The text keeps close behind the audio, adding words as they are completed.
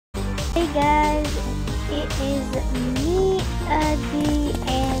Guys, it is me, Adi,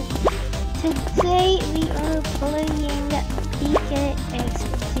 and today we are playing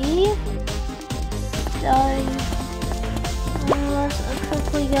PKXD. So let's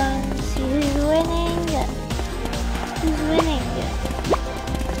quickly go and see who's winning.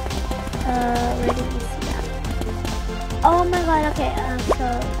 Where did we see that? Oh my god, okay, so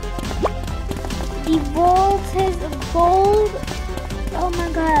the vault has gold. Oh my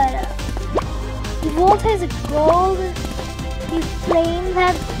god. The vault has gold. The flames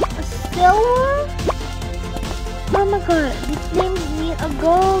have a silver. Oh my god. The flames need a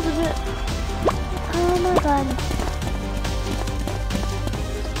gold. Oh my god.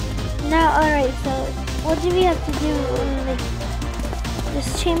 Now, alright, so what do we have to do in this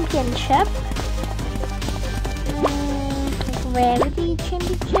championship? Gravity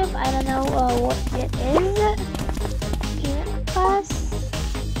championship? I don't know what it is. Unit class.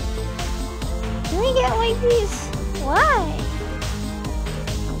 Can we get like these? Why?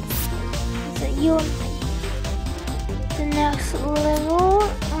 So you the next level.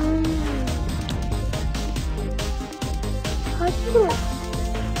 How do you do it?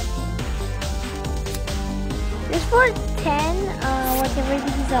 Just for 10, whatever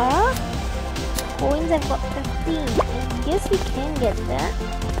these are. Coins I've got 15. I guess we can get that.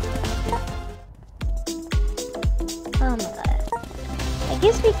 Oh my god. I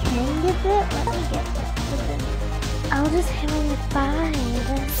guess we can get that. Let me get that. But then I'll just have only 5.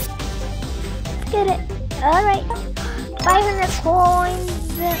 Let's get it. Alright. 500 coins.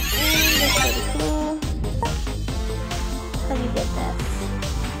 That's pretty cool. How do you get that?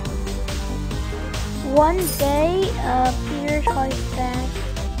 One day, Peter tries back.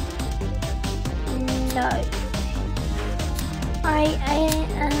 No.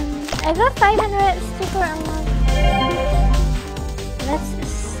 I got 500 sticker unlocked. Let's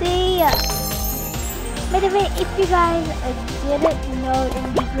see. By the way, if you guys didn't know, in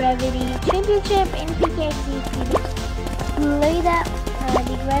the Gravity Championship in PKXD, play that.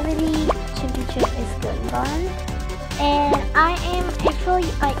 The Gravity Championship is going on, and I am actually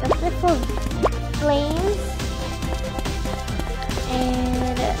like a flip of flames,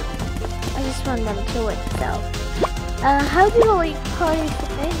 and I just want them to itself. How do you like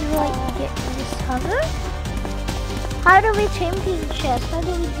participate? Do you like get this cover? How do we championship? How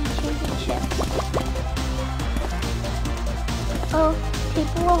do we do championship? Oh,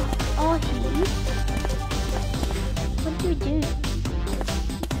 people are all here. What do we do?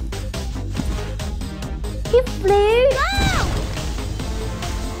 He flew? No!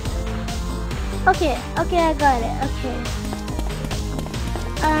 Okay, I got it. Okay.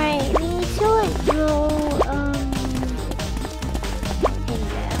 Alright, we need to like go in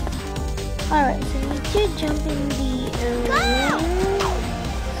there. Alright, so we need to jump in the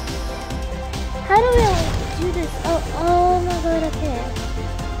How do we like do this? Oh my god, okay.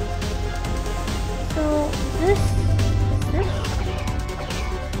 So this.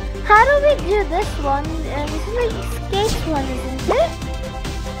 How do we do this one? This is like skate one, isn't it?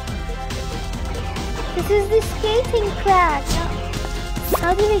 This is the skating track.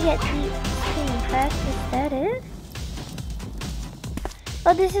 How do we get the skating track? Is that it?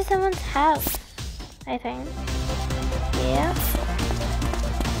 Oh, this is someone's house, I think. Yeah.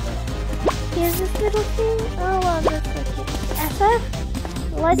 Here's this little thing. Oh wow, that's so cute. SF,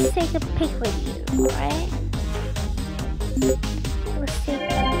 let's take a pic with you, right? Let's take a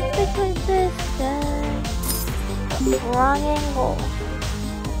pic with this guy. Wrong angle.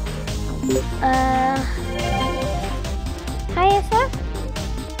 Hi, SF.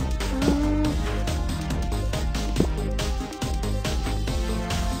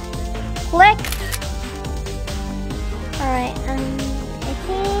 Click. Alright, I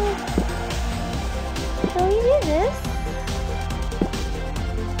think. Shall we do this?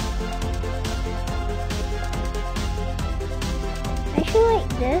 I should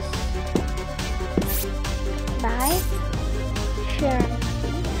like this. Bye. Sure.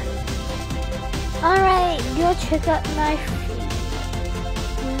 Alright, go check out my feed.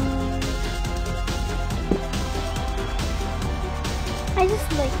 I just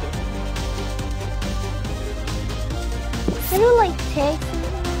like it. I don't like text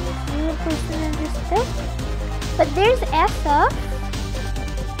and the person and this stuff. But there's SF,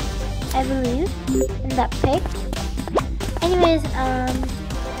 I believe, in that pic. Anyways, going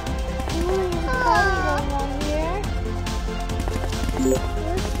on here.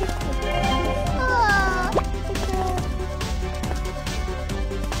 Let's take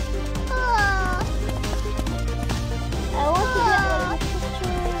I want to get like a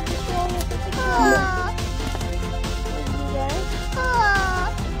picture, visual with the picture.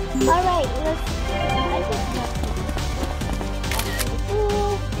 Alright.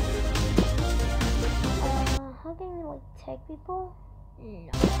 attack people? No.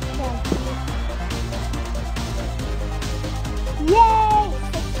 Yay!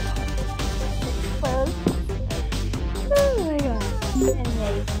 6 pearls. Oh my god.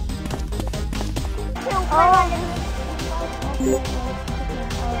 Anyways.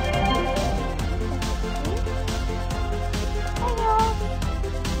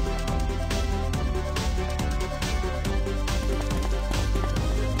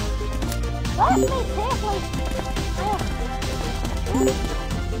 Let me take like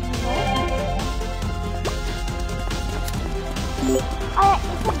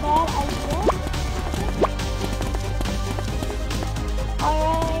it's a bad idea.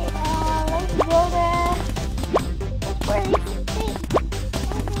 Alright, let's go there. That's where you can see.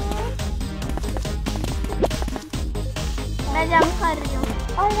 मैं jump कर रही हूँ.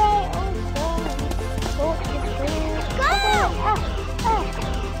 Alright, go to the tree. Go!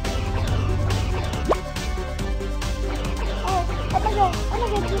 Oh my god,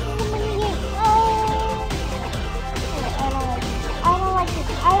 this is a mini game. Oh! I don't like this.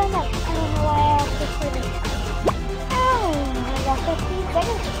 I don't know why I have to play this. Oh, I got 15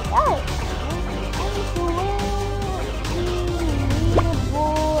 seconds. Oh! I need to win the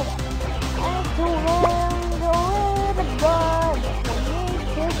leaderboard. I need to win the leaderboard. What we need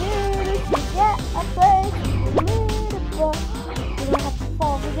to do to get a place in the leaderboard. We don't have to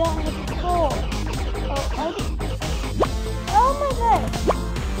fall. We don't have to fall. Oh my god!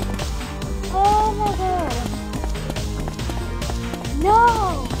 Oh my god! No!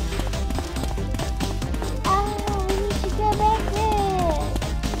 We need to go back there!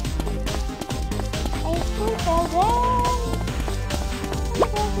 I still fell down!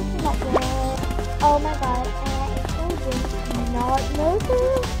 Oh my god, I did not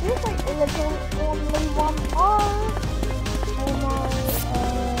notice! There's like literally only one arm! Oh my,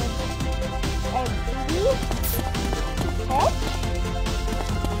 head?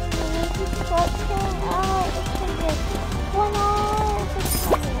 One eye.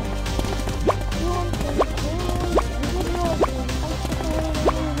 You want to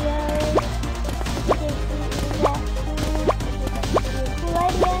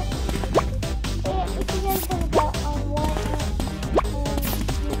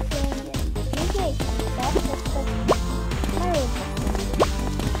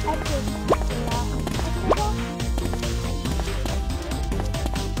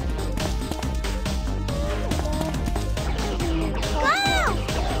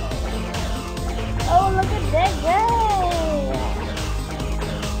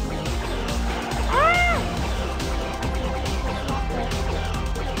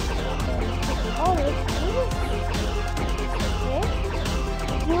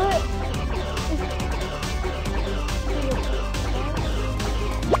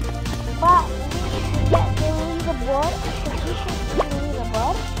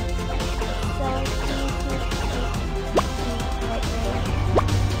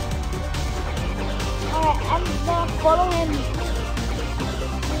follow him.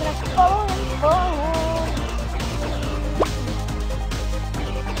 I'm gonna follow him.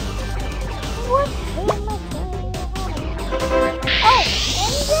 What am I doing? Oh,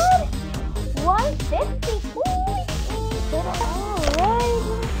 ended 150.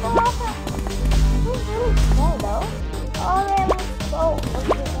 Alright, who's really slow though? Alright, let's go.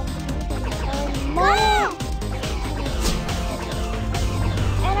 Mom!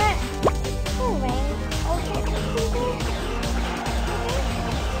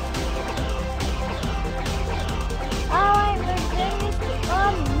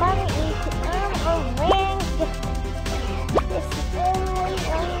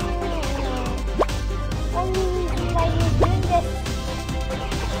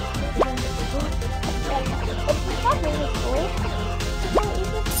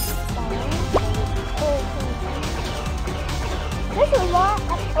 There's a lot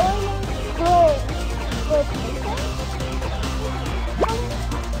of earning good people.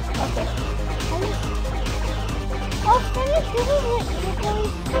 Okay. Oh, can you do it literally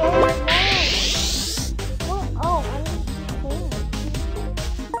so nice? Oh, I'm clean.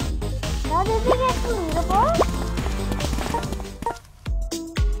 Now did we get to leaderboard?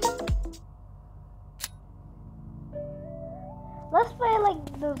 Let's play like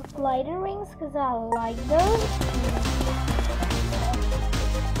those glider rings because I like those.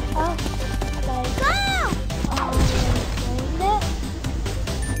 Oh, okay. Go!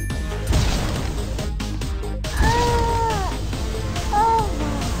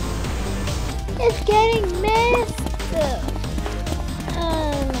 It's getting messed up.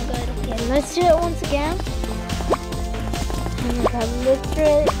 Oh my god, okay, let's do it once again. Oh my god,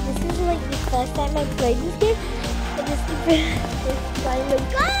 literally, this is like the first time I played this game. this silent.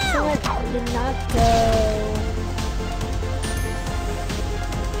 Someone did not go.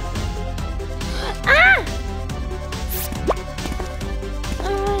 Ah!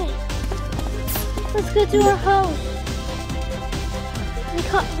 Alright. Let's go to our house. We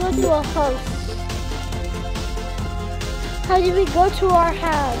can't go to our house. How did we go to our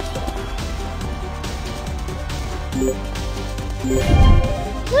house?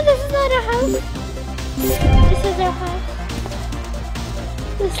 No, this is not our house. This is our house.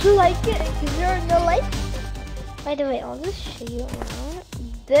 Just like it. Is there no light? By the way, I'll just show you around.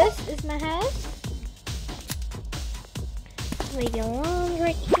 This is my house. Lay a lawn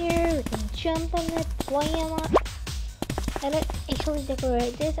right here. We can jump on it, play on it. I don't actually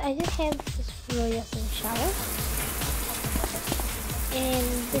decorate this. I just have this really awesome shower. And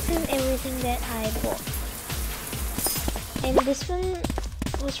this is everything that I bought. And this one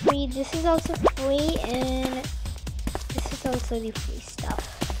was free. This is also free, and this is also the free stuff.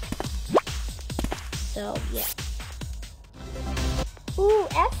 So yeah. Ooh,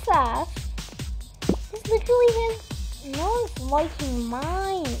 SF. This literally has no liking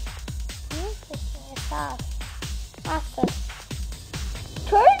mine. SF. Awesome.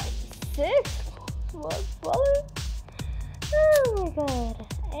 36. What? Oh my god.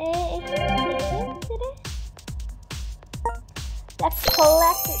 It's today. Let's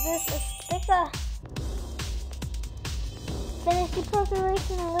collect this sticker. Finish the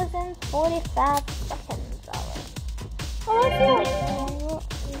preparation in less than 45 seconds. Oh, let's do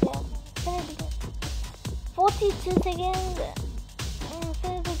it. 42 seconds.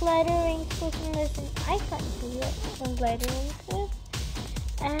 Finish the glider rings pushing this in. I can't see it. Some glider rings.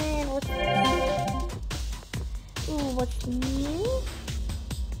 And what's new? Ooh, what's new?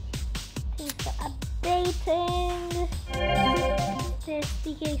 Things are updating. There's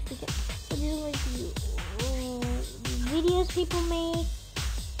sticker. What do you like videos people make?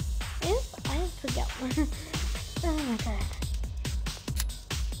 Yes, I forgot one. Oh my god.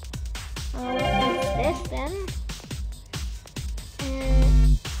 What is this then?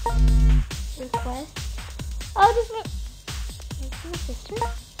 Request. Oh, this one. Is my sister?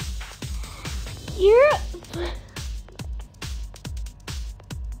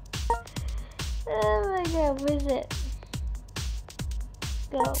 Oh my god, visit.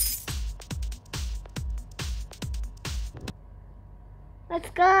 Go. Let's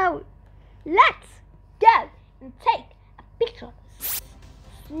go. Let's go and take a picture.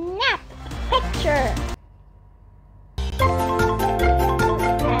 Snap a picture.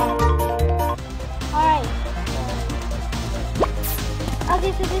 Alright.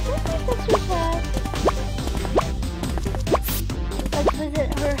 Okay, so this is my sister's house. Let's visit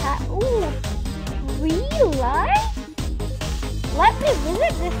her house. Ooh, real life? Let me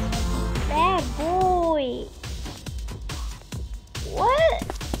visit this bad boy. What?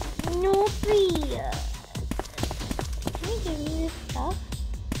 Snoopy. Can you give me this stuff?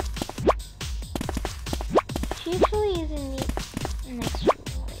 She actually is in the next room.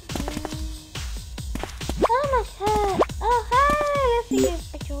 Oh my god. Oh, hi. Let's see your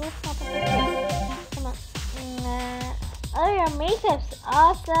picture. Let's snap a picture. Come on. Oh, your makeup's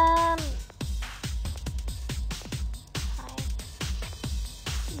awesome. Hi.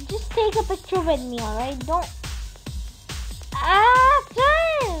 Just take a picture with me, alright? Don't. Ah,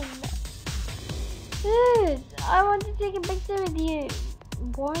 turn! Dude, I want to take a picture with you.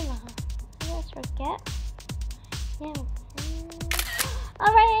 Boring, huh? Let's forget. Yeah.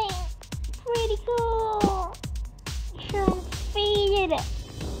 Alright. Pretty cool. Sure, faded.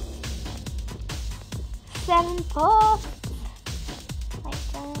 7 posts. Like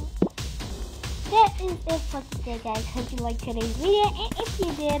that. That is it for today, guys. Hope you liked today's video. And if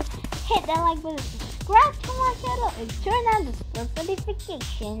you did, hit that like button, subscribe to my channel, and turn on the post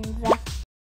notifications.